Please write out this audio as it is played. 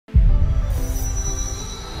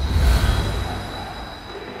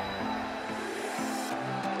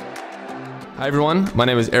Hi everyone, my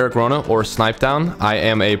name is Eric Rona or Snip3down. I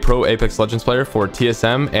am a pro Apex Legends player for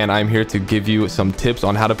TSM and I'm here to give you some tips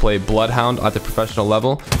on how to play Bloodhound at the professional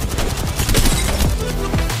level.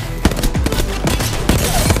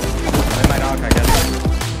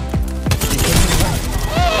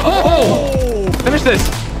 Oh! Finish this!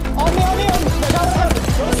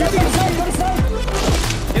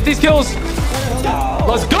 Get these kills!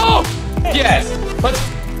 Let's go! Yes! Let's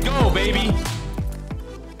go, baby!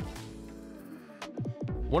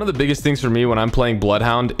 One of the biggest things for me when I'm playing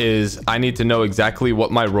Bloodhound is I need to know exactly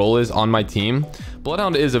what my role is on my team.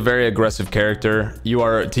 Bloodhound is a very aggressive character. You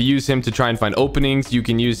are to use him to try and find openings. You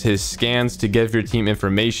can use his scans to give your team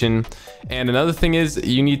information. And another thing is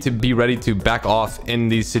you need to be ready to back off in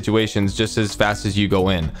these situations just as fast as you go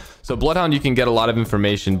in. So Bloodhound, you can get a lot of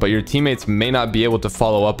information, but your teammates may not be able to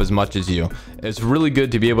follow up as much as you. It's really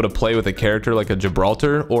good to be able to play with a character like a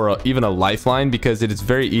Gibraltar or even a Lifeline because it is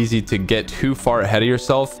very easy to get too far ahead of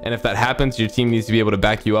yourself. And if that happens, your team needs to be able to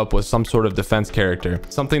back you up with some sort of defense character.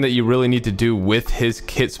 Something that you really need to do with his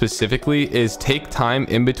kit specifically is take time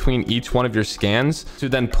in between each one of your scans to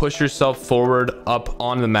then push yourself forward up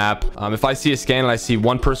on the map. If I see a scan and I see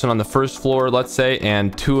one person on the first floor, let's say,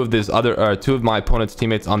 and two of my opponent's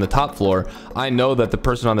teammates on the top floor, I know that the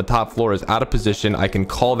person on the top floor is out of position. I can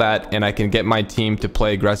call that and I can get my team to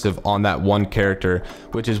play aggressive on that one character,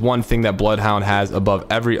 which is one thing that Bloodhound has above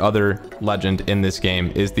every other legend in this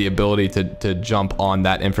game, is the ability to jump on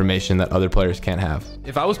that information that other players can't have.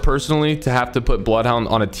 If I was personally to have to put Bloodhound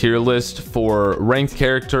on a tier list for ranked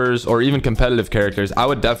characters or even competitive characters, I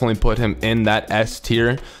would definitely put him in that S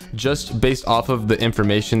tier just based off of the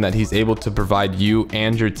information that he's able to provide you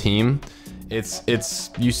and your team.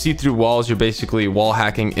 You see through walls. You're basically wall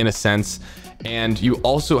hacking in a sense. And you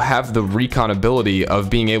also have the recon ability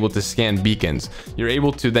of being able to scan beacons. You're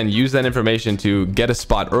able to then use that information to get a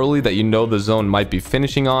spot early that you know the zone might be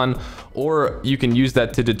finishing on, or you can use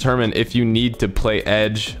that to determine if you need to play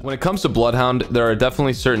edge. When it comes to Bloodhound, there are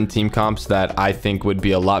definitely certain team comps that I think would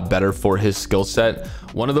be a lot better for his skill set.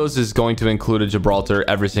 One of those is going to include a Gibraltar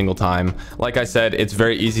every single time. Like I said, it's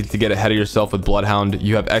very easy to get ahead of yourself with Bloodhound.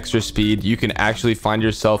 You have extra speed. You can actually find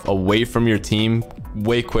yourself away from your team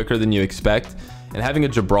way quicker than you expect. And having a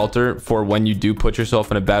Gibraltar for when you do put yourself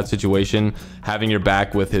in a bad situation, having your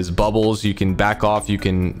back with his bubbles, you can back off, you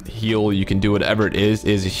can heal, you can do whatever it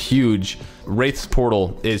is huge. Wraith's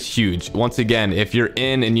portal is huge. Once again, if you're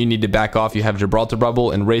in and you need to back off, you have Gibraltar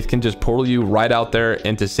bubble and Wraith can just portal you right out there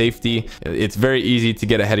into safety. It's very easy to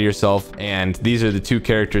get ahead of yourself, and these are the two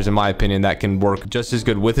characters in my opinion that can work just as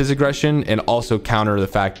good with his aggression and also counter the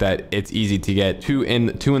fact that it's easy to get two in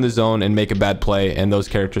the zone and make a bad play, and those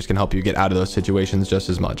characters can help you get out of those situations just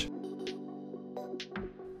as much.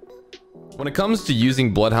 When it comes to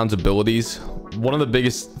using Bloodhound's abilities, one of the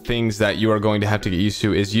biggest things that you are going to have to get used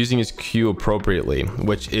to is using his Q appropriately,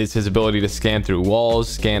 which is his ability to scan through walls,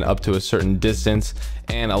 scan up to a certain distance.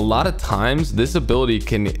 And a lot of times this ability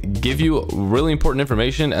can give you really important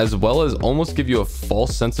information as well as almost give you a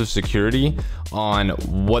false sense of security on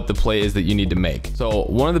what the play is that you need to make. So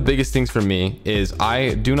one of the biggest things for me is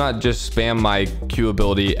I do not just spam my Q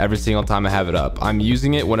ability every single time I have it up. I'm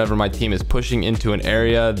using it whenever my team is pushing into an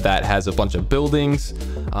area that has a bunch of buildings.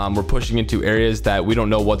 We're pushing into areas that we don't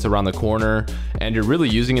know what's around the corner, and you're really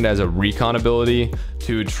using it as a recon ability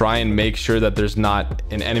to try and make sure that there's not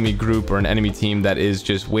an enemy group or an enemy team that is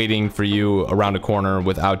just waiting for you around a corner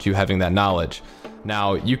without you having that knowledge.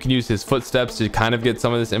 Now, you can use his footsteps to kind of get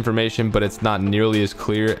some of this information, but it's not nearly as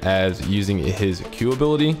clear as using his Q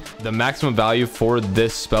ability. The maximum value for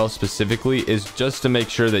this spell specifically is just to make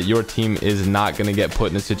sure that your team is not going to get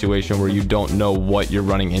put in a situation where you don't know what you're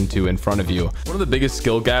running into in front of you. One of the biggest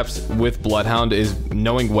skill gaps with Bloodhound is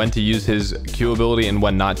knowing when to use his Q ability and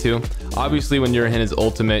when not to. Obviously, when you're in his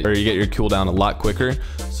ultimate, or you get your cooldown a lot quicker,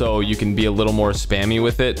 so you can be a little more spammy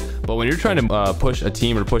with it. But when you're trying to push a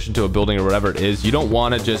team or push into a building or whatever it is, you don't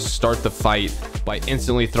want to just start the fight by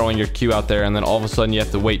instantly throwing your Q out there and then all of a sudden you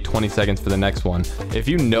have to wait 20 seconds for the next one. If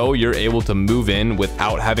you know you're able to move in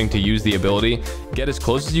without having to use the ability, get as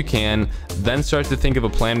close as you can, then start to think of a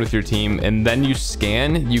plan with your team, and then you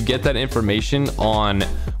scan, you get that information on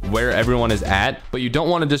where everyone is at. But you don't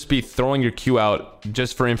want to just be throwing your Q out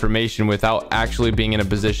just for information without actually being in a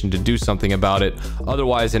position to do something about it.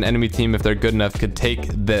 Otherwise, an enemy team, if they're good enough, could take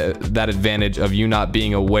that advantage of you not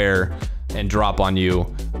being aware and drop on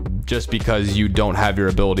you just because you don't have your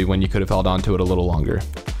ability when you could have held on to it a little longer.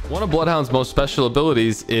 One of Bloodhound's most special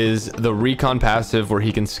abilities is the recon passive, where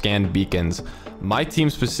he can scan beacons. My team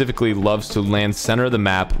specifically loves to land center of the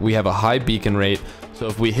map. We have a high beacon rate, so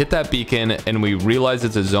if we hit that beacon and we realize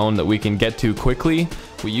it's a zone that we can get to quickly,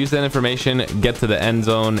 We use that information, get to the end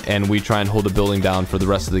zone, and we try and hold the building down for the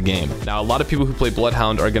rest of the game. Now, a lot of people who play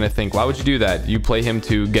Bloodhound are going to think, why would you do that? You play him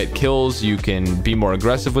to get kills. You can be more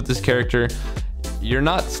aggressive with this character. You're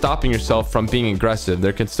not stopping yourself from being aggressive.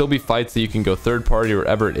 There can still be fights that you can go third party or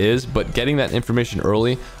whatever it is, but getting that information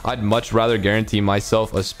early, I'd much rather guarantee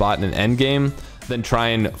myself a spot in an end game than try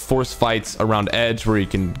and force fights around edge where you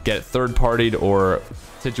can get third partied or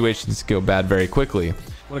situations go bad very quickly.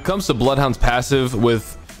 When it comes to Bloodhound's passive,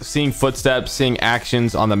 with seeing footsteps, seeing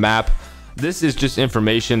actions on the map, this is just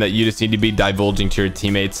information that you just need to be divulging to your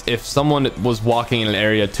teammates. If someone was walking in an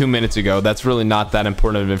area 2 minutes ago, that's really not that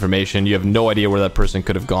important of information. You have no idea where that person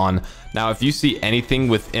could have gone. Now, if you see anything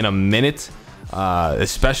within a minute,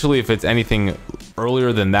 especially if it's anything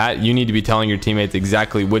earlier than that, you need to be telling your teammates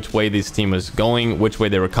exactly which way this team was going, which way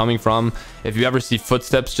they were coming from. If you ever see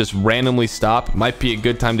footsteps just randomly stop, might be a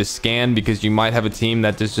good time to scan, because you might have a team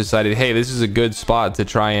that just decided, hey, this is a good spot to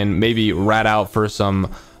try and maybe rat out for some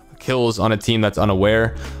kills on a team that's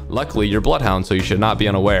unaware. Luckily, you're Bloodhound, so you should not be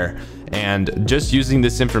unaware. And just using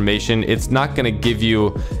this information, it's not going to give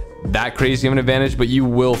you that crazy of an advantage, but you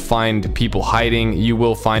will find people hiding. You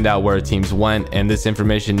will find out where teams went, and this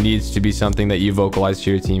information needs to be something that you vocalize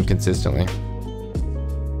to your team consistently.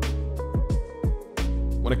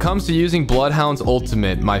 When it comes to using Bloodhound's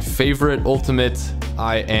ultimate, my favorite ultimate,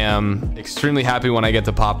 I am extremely happy when I get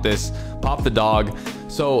to pop this, pop the dog.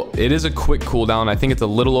 So it is a quick cooldown. I think it's a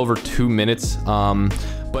little over 2 minutes,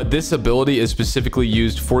 but this ability is specifically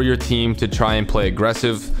used for your team to try and play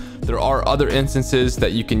aggressive. There are other instances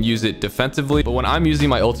that you can use it defensively, but when I'm using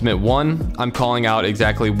my ultimate one, I'm calling out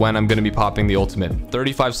exactly when I'm going to be popping the ultimate.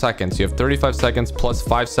 35 seconds. You have 35 seconds plus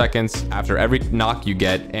 5 seconds after every knock you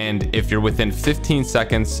get, and if you're within 15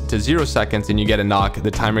 seconds to 0 seconds and you get a knock,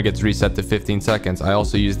 the timer gets reset to 15 seconds. I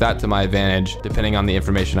also use that to my advantage depending on the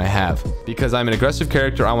information I have. Because I'm an aggressive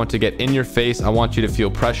character, I want to get in your face. I want you to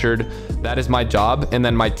feel pressured. That is my job, and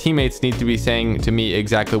then my teammates need to be saying to me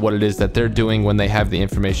exactly what it is that they're doing when they have the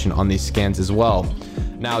information on these scans as well.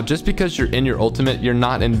 Now, just because you're in your ultimate, you're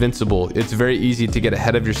not invincible. It's very easy to get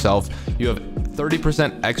ahead of yourself. You have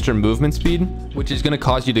 30% extra movement speed, which is going to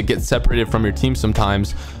cause you to get separated from your team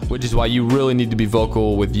sometimes, which is why you really need to be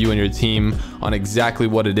vocal with you and your team on exactly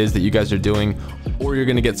what it is that you guys are doing, or you're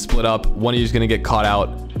going to get split up. One of you is going to get caught out,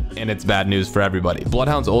 and it's bad news for everybody.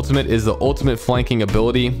 Bloodhound's ultimate is the ultimate flanking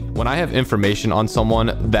ability. When I have information on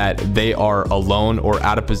someone that they are alone or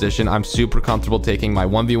out of position, I'm super comfortable taking my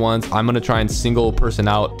 1v1s. I'm going to try and single person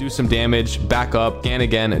out, do some damage, back up, scan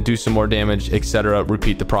again, do some more damage, etc.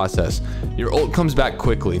 Repeat the process. Your ult comes back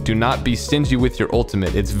quickly. Do not be stingy with your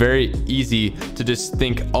ultimate. It's very easy to just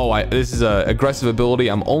think, oh, this is an aggressive ability.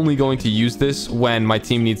 I'm only going to use this when my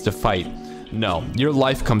team needs to fight. No, your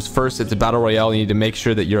life comes first. It's a battle royale. You need to make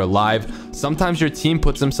sure that you're alive. Sometimes your team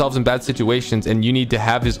puts themselves in bad situations, and you need to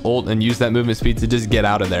have his ult and use that movement speed to just get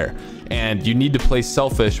out of there. And you need to play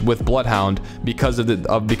selfish with Bloodhound because of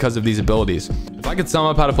these abilities. If I could sum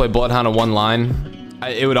up how to play Bloodhound in one line,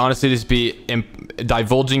 it would honestly just be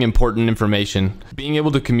divulging important information. Being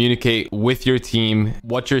able to communicate with your team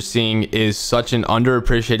what you're seeing is such an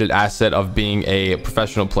underappreciated asset of being a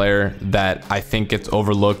professional player that I think gets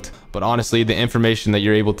overlooked. But honestly, the information that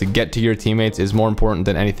you're able to get to your teammates is more important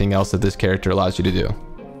than anything else that this character allows you to do.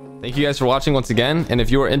 Thank you guys for watching once again. And if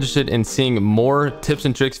you are interested in seeing more tips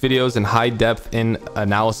and tricks videos and high depth in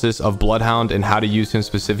analysis of Bloodhound and how to use him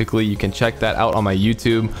specifically, you can check that out on my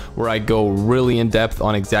YouTube, where I go really in depth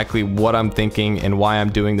on exactly what I'm thinking and why I'm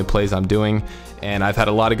doing the plays I'm doing. And I've had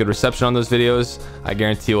a lot of good reception on those videos. I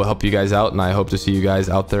guarantee it will help you guys out, and I hope to see you guys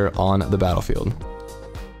out there on the battlefield.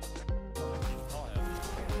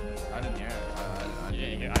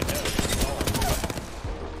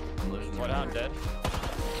 Bloodhound dead.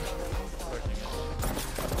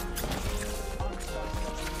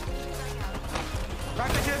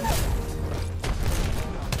 Back again.